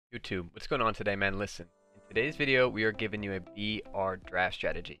YouTube, what's going on today, man? Listen, in today's video, we are giving you a BR draft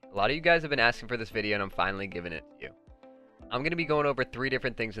strategy. A lot of you guys have been asking for this video, and I'm finally giving it to you. I'm going to be going over 3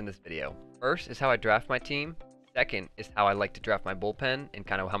 different things in this video. First is how I draft my team. Second is how I like to draft my bullpen and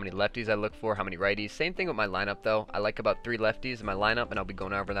kind of how many lefties I look for, how many righties. Same thing with my lineup, though. I like about 3 lefties in my lineup, and I'll be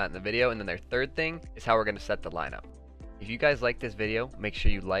going over that in the video. And then their third thing is how we're going to set the lineup. If you guys like this video, make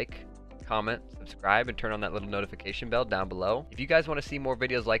sure you like, comment, subscribe, and turn on that little notification bell down below. If you guys want to see more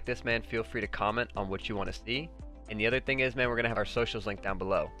videos like this, man, feel free to comment on what you want to see. And the other thing is, man, we're going to have our socials linked down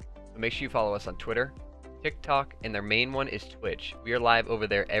below. So make sure you follow us on Twitter, TikTok, and their main one is Twitch. We are live over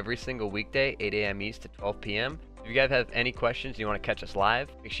there every single weekday, 8 a.m. East to 12 p.m. If you guys have any questions, you want to catch us live,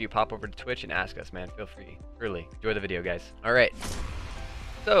 make sure you pop over to Twitch and ask us, man. Feel free. Truly. Enjoy the video, guys. All right.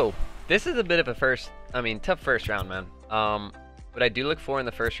 So, this is a bit of a tough first round, man. What I do look for in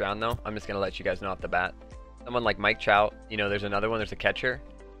the first round, though, I'm just going to let you guys know off the bat. Someone like Mike Trout, you know, there's another one, there's a catcher.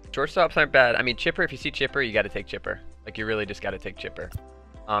 Shortstops aren't bad. I mean, Chipper, if you see Chipper, you got to take Chipper. Like, you really just got to take Chipper.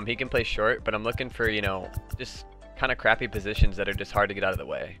 He can play short, but I'm looking for, you know, just kind of crappy positions that are just hard to get out of the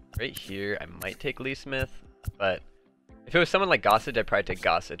way. Right here, I might take Lee Smith, but if it was someone like Gossage, I'd probably take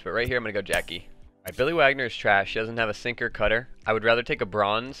Gossage. But right here, I'm going to go Jackie. Alright, Billy Wagner is trash. He doesn't have a sinker cutter. I would rather take a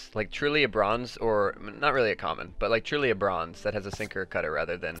bronze, like truly a bronze, or not really a common, but like truly a bronze that has a sinker cutter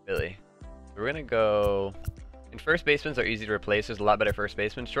rather than Billy. We're going to go... And first basemans are easy to replace. There's a lot better first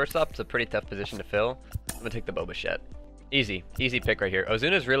baseman. Shortstop's a pretty tough position to fill. I'm going to take the Bo Bichette. Easy pick right here.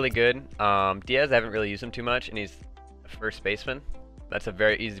 Ozuna's really good. Diaz, I haven't really used him too much, and he's a first baseman. That's a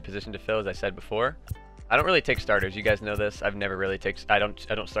very easy position to fill, as I said before. I don't really take starters. You guys know this. I've never really I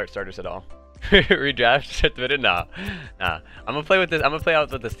don't start starters at all. Redraft? Nah. I'm gonna play with this. I'm gonna play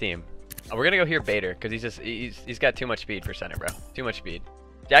out with this team. We're gonna go here Bader because he's got too much speed for center, bro. Too much speed.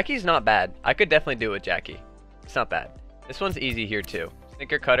 Jackie's not bad. I could definitely do it with Jackie. It's not bad. This one's easy here too.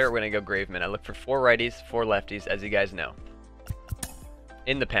 Sinker cutter. We're gonna go Graveman. I look for 4 righties, 4 lefties, as you guys know.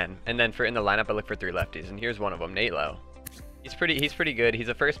 In the pen, and then in the lineup, I look for 3 lefties, and here's one of them, Nate Lowe. He's pretty good. He's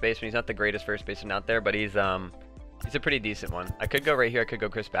a first baseman. He's not the greatest first baseman out there, but he's a pretty decent one. I could go right here. I could go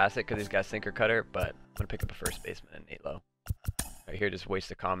Chris Bassett because he's got sinker cutter, but I'm going to pick up a first baseman and Nate Lowe. Right here, just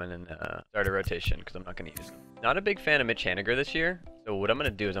waste a common and start a rotation because I'm not going to use him. Not a big fan of Mitch Haniger this year, so what I'm going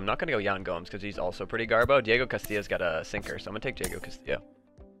to do is I'm not going to go Yan Gomes because he's also pretty garbo. Diego Castillo's got a sinker, so I'm going to take Diego Castillo.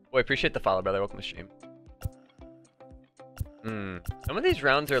 Boy, appreciate the follow, brother. Welcome to stream. Some of these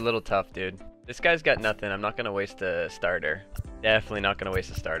rounds are a little tough, dude. This guy's got nothing. I'm not going to waste a starter. Definitely not going to waste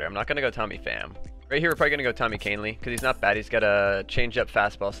a starter. I'm not going to go Tommy Pham. Right here, we're probably going to go Tommy Canely because he's not bad. He's got a change-up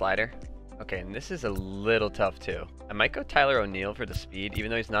fastball slider. Okay, and this is a little tough, too. I might go Tyler O'Neill for the speed, even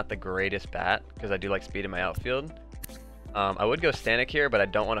though he's not the greatest bat because I do like speed in my outfield. I would go Stanek here, but I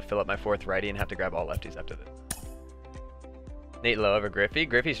don't want to fill up my 4th righty and have to grab all lefties after this. Nate Lowe over Griffey.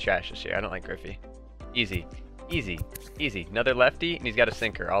 Griffey's trash this year. I don't like Griffey. Easy. Another lefty, and he's got a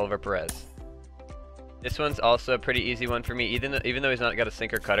sinker, Oliver Perez. This one's also a pretty easy one for me, even though he's not got a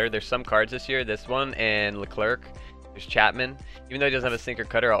sinker cutter. There's some cards this year, this one and Leclerc. There's Chapman. Even though he doesn't have a sinker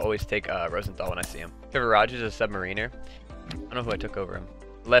cutter, I'll always take Rosenthal when I see him. Trevor Rogers is a submariner. I don't know who I took over him.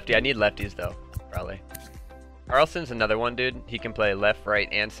 Lefty. I need lefties, though, probably. Carlson's another one, dude. He can play left, right,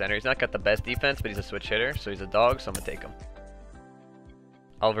 and center. He's not got the best defense, but he's a switch hitter, so he's a dog, so I'm going to take him.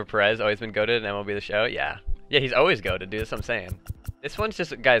 Oliver Perez, always been goated in MLB The Show. Yeah, he's always goated, dude. That's what I'm saying. This one's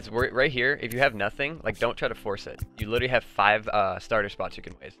just, guys, right here, if you have nothing, like, don't try to force it. You literally have 5 starter spots you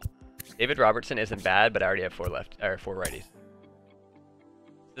can waste. David Robertson isn't bad, but I already have 4 righties.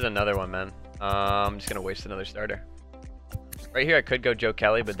 This is another one, man. I'm just going to waste another starter. Right here, I could go Joe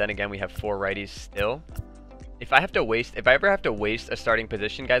Kelly, but then again, we have 4 righties still. If I ever have to waste a starting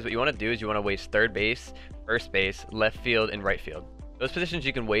position, guys, what you want to do is you want to waste third base, first base, left field, and right field. Those positions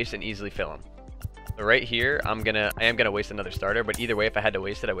you can waste and easily fill them. So right here, I am gonna waste another starter, but either way, if I had to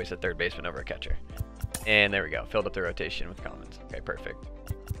waste it, I waste a third baseman over a catcher. And there we go, filled up the rotation with commons. Okay, perfect.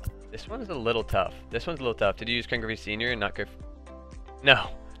 This one's a little tough. Did you use Ken Griffey Sr. and not Griffey? No.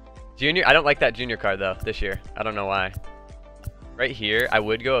 Junior, I don't like that junior card though, this year. I don't know why. Right here, I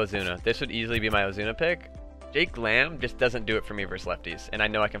would go Ozuna. This would easily be my Ozuna pick. Jake Lamb just doesn't do it for me versus lefties, and I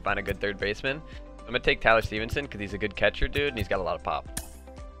know I can find a good third baseman. I'm gonna take Tyler Stevenson because he's a good catcher, dude, and he's got a lot of pop.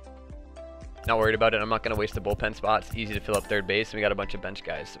 Not worried about it. I'm not going to waste the bullpen spot. It's easy to fill up third base, and we got a bunch of bench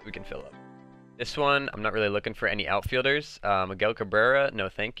guys that we can fill up. This one, I'm not really looking for any outfielders. Miguel Cabrera, no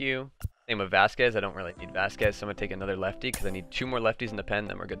thank you. Same with Vasquez. I don't really need Vasquez, so I'm going to take another lefty because I need 2 more lefties in the pen,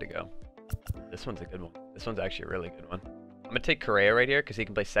 then we're good to go. This one's a good one. This one's actually a really good one. I'm going to take Correa right here because he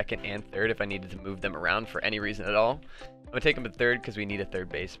can play second and third if I needed to move them around for any reason at all. I'm going to take him at third because we need a third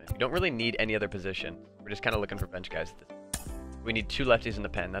baseman. We don't really need any other position. We're just kind of looking for bench guys at this. We need 2 lefties in the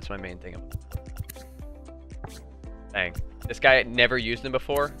pen. That's my main thing. Dang. This guy never used him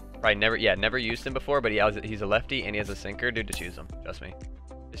before. Probably never, yeah, never used him before, but he's a lefty and he has a sinker. Dude, just use him. Trust me.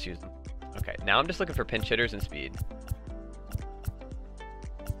 Just use him. Okay, now I'm just looking for pinch hitters and speed.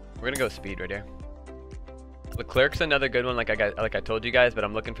 We're gonna go speed right here. Leclerc's another good one, like I told you guys, but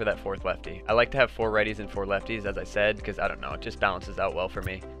I'm looking for that 4th lefty. I like to have 4 righties and 4 lefties, as I said, because I don't know, it just balances out well for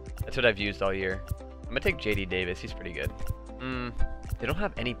me. That's what I've used all year. I'm gonna take JD Davis. He's pretty good. They don't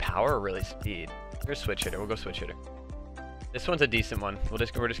have any power or really speed. Here's switch hitter. We'll go switch hitter. This one's a decent one. We're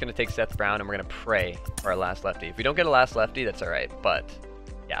just gonna take Seth Brown and we're gonna pray for our last lefty. If we don't get a last lefty, that's all right. But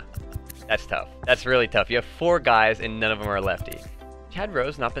yeah, that's tough. That's really tough. You have 4 guys and none of them are a lefty. Chad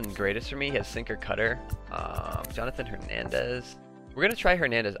Rowe's not been the greatest for me. He has sinker cutter. Jonathan Hernandez. We're gonna try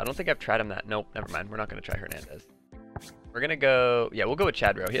Hernandez. I don't think I've tried him that. Nope, never mind. We're not gonna try Hernandez. We're gonna go. Yeah, we'll go with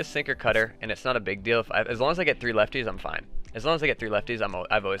Chad Rowe. He has sinker cutter, and it's not a big deal. As long as I get 3 lefties, I'm fine. As long as I get 3 lefties,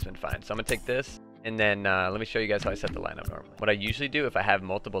 I've always been fine. So I'm gonna take this. And then let me show you guys how I set the lineup normally. What I usually do if I have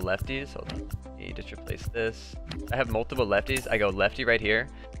multiple lefties, hold on, let me just replace this. If I have multiple lefties, I go lefty right here,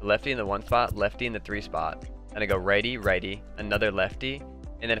 lefty in the 1 spot, lefty in the 3 spot. Then I go righty, righty, another lefty.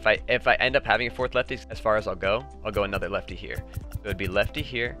 And then if I end up having a 4th lefty, as far as I'll go another lefty here. So it would be lefty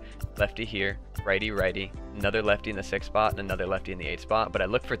here, righty, righty, another lefty in the 6th spot, and another lefty in the 8th spot. But I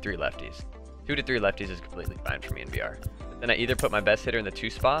look for 3 lefties. 2 to 3 lefties is completely fine for me in VR. Then I either put my best hitter in the 2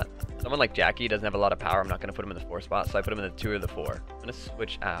 spot. Someone like Jackie doesn't have a lot of power. I'm not going to put him in the 4 spot, so I put him in the 2 or the 4. I'm going to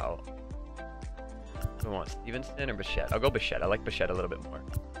switch out. Who wants Stevenson or Bichette? I'll go Bichette. I like Bichette a little bit more.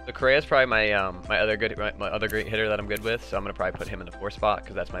 So Correa's probably my other great hitter that I'm good with. So I'm going to probably put him in the 4 spot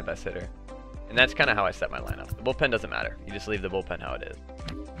because that's my best hitter. And that's kind of how I set my lineup. The bullpen doesn't matter. You just leave the bullpen how it is.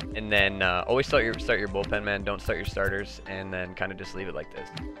 And then always start your bullpen, man. Don't start your starters, and then kind of just leave it like this.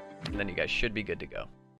 And then you guys should be good to go.